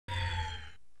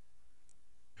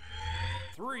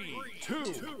3, 2,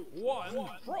 1,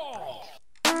 brawl!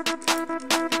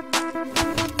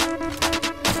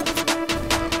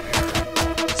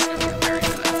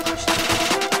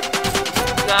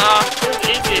 Nah, it's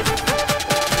easy.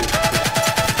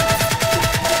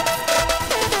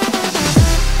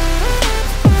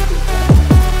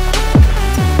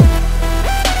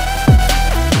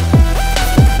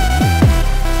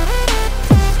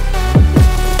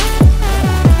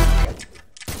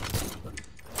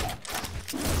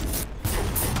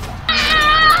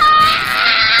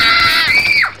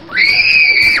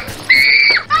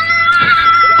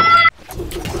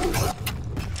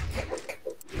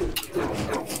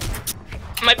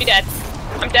 I might be dead.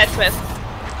 I'm dead, Smith.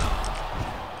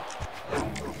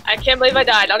 I can't believe I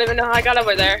died. I don't even know how I got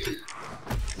over there.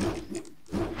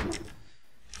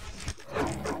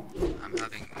 I'm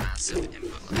having massive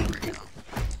input lag right now.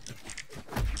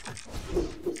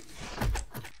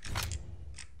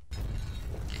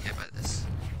 Get hit by this.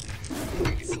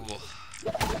 You fool.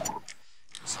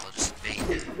 It's all just bait.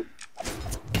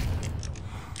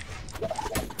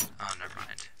 Oh, never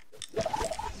mind.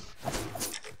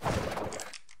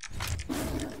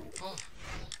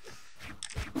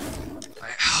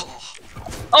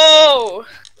 Oh!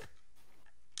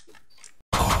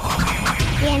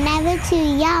 You're never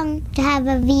too young to have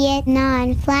a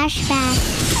Vietnam flashback.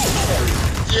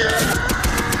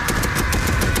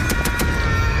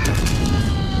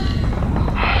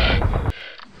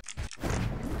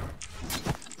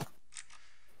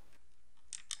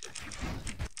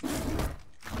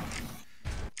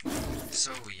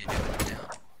 So, you do it down.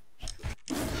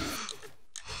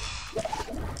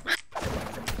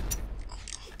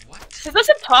 What? That's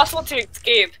impossible to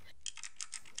escape.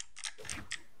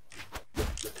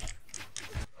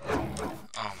 Oh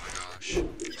my gosh.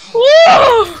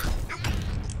 Woo!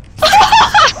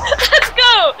 Let's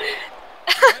go!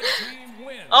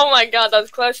 Oh my god, that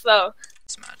was close though.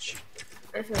 This match.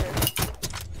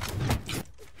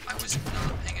 I was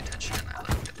not paying attention and I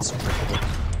left it so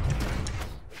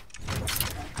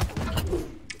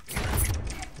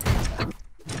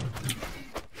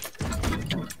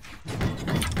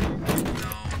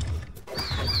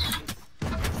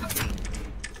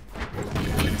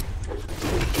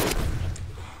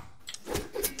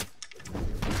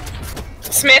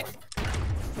Smith.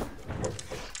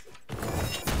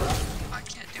 I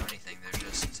can't do anything, they're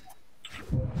just...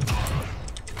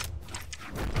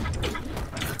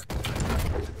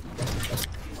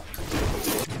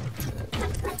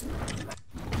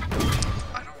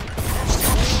 I don't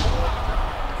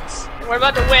understand. We're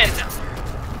about to win.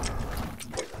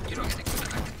 You don't get to come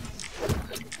back.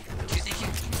 Do you think you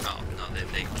can... Oh, no,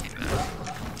 they came back.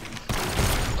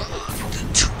 The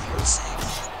 2-point save.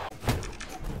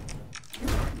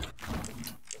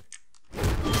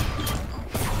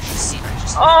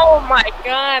 Oh my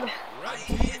god. I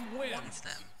hit one of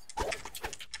them.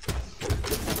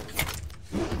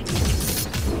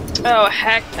 Oh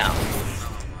heck no.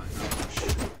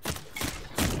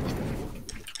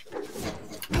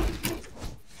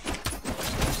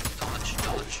 Oh my gosh.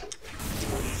 Dodge.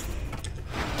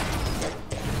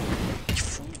 You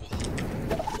fool.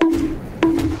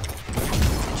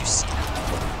 Did you see that?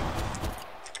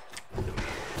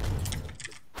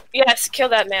 Yes, kill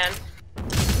that man.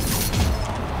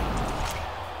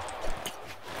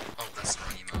 Oh, that's the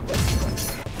wrong emote.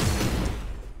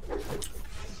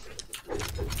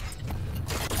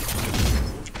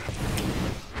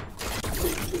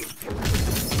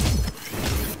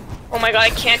 Oh my god, I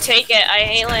can't take it. I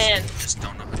hate land. Just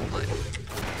don't know how to play.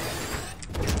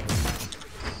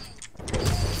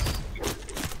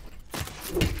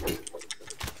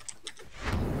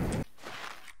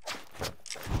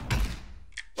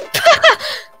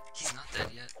 He's not dead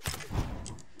yet.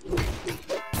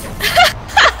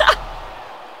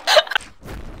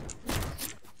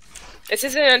 This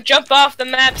isn't a jump off the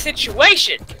map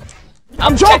situation.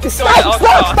 I'm protect the sword at all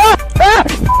costs.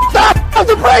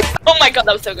 Oh my god,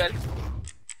 that was so good.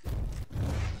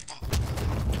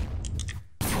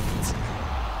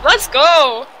 Let's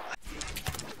go!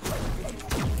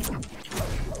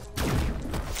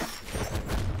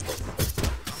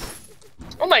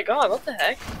 Oh my god, what the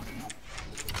heck?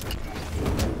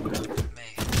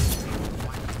 May,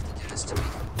 why do you have to do this to me?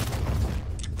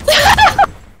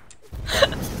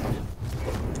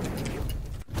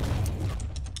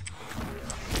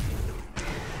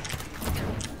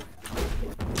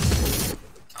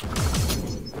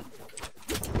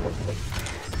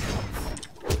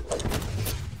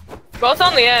 Both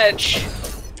on the edge.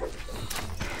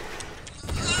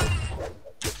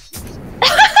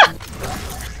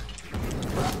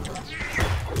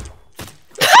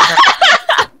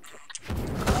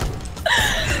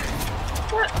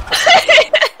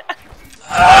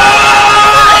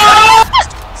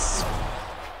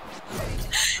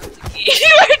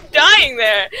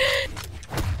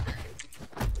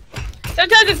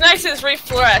 Sometimes it's nice to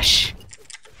refresh.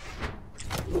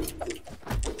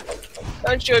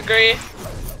 Don't you agree?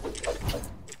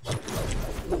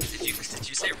 Did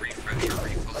you say refresh or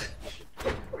refresh?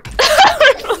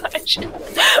 Refresh.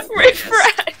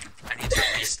 Refresh. I need to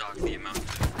restock the amount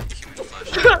of human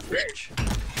flesh in the fridge.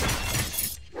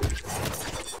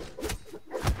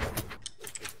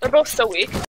 They're both so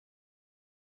weak.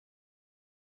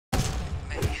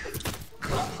 Man,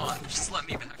 come on, just let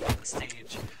me back on the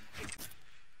stage.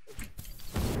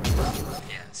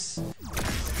 Yes.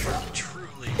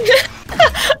 Truly.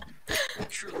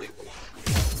 Truly one of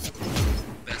the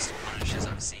best punishes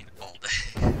I've seen all day.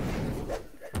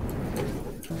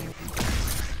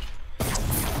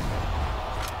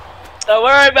 Don't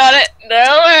worry about it.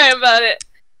 Don't worry about it.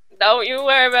 Don't you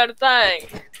worry about a thing.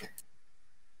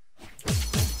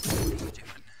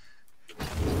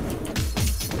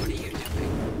 What are you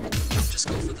doing? Don't just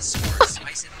go for the sword.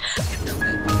 Slice it up and dump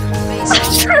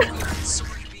it. Sword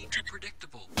being too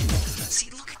predictable. See,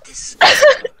 look at this.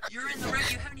 You're in the red.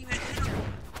 You haven't even hit him.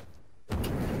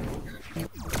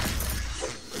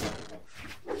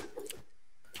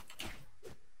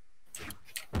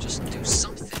 Just do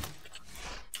something.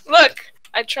 Look,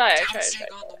 I try. On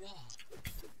the wall.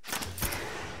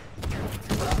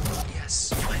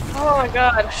 Yes. Oh my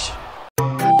gosh.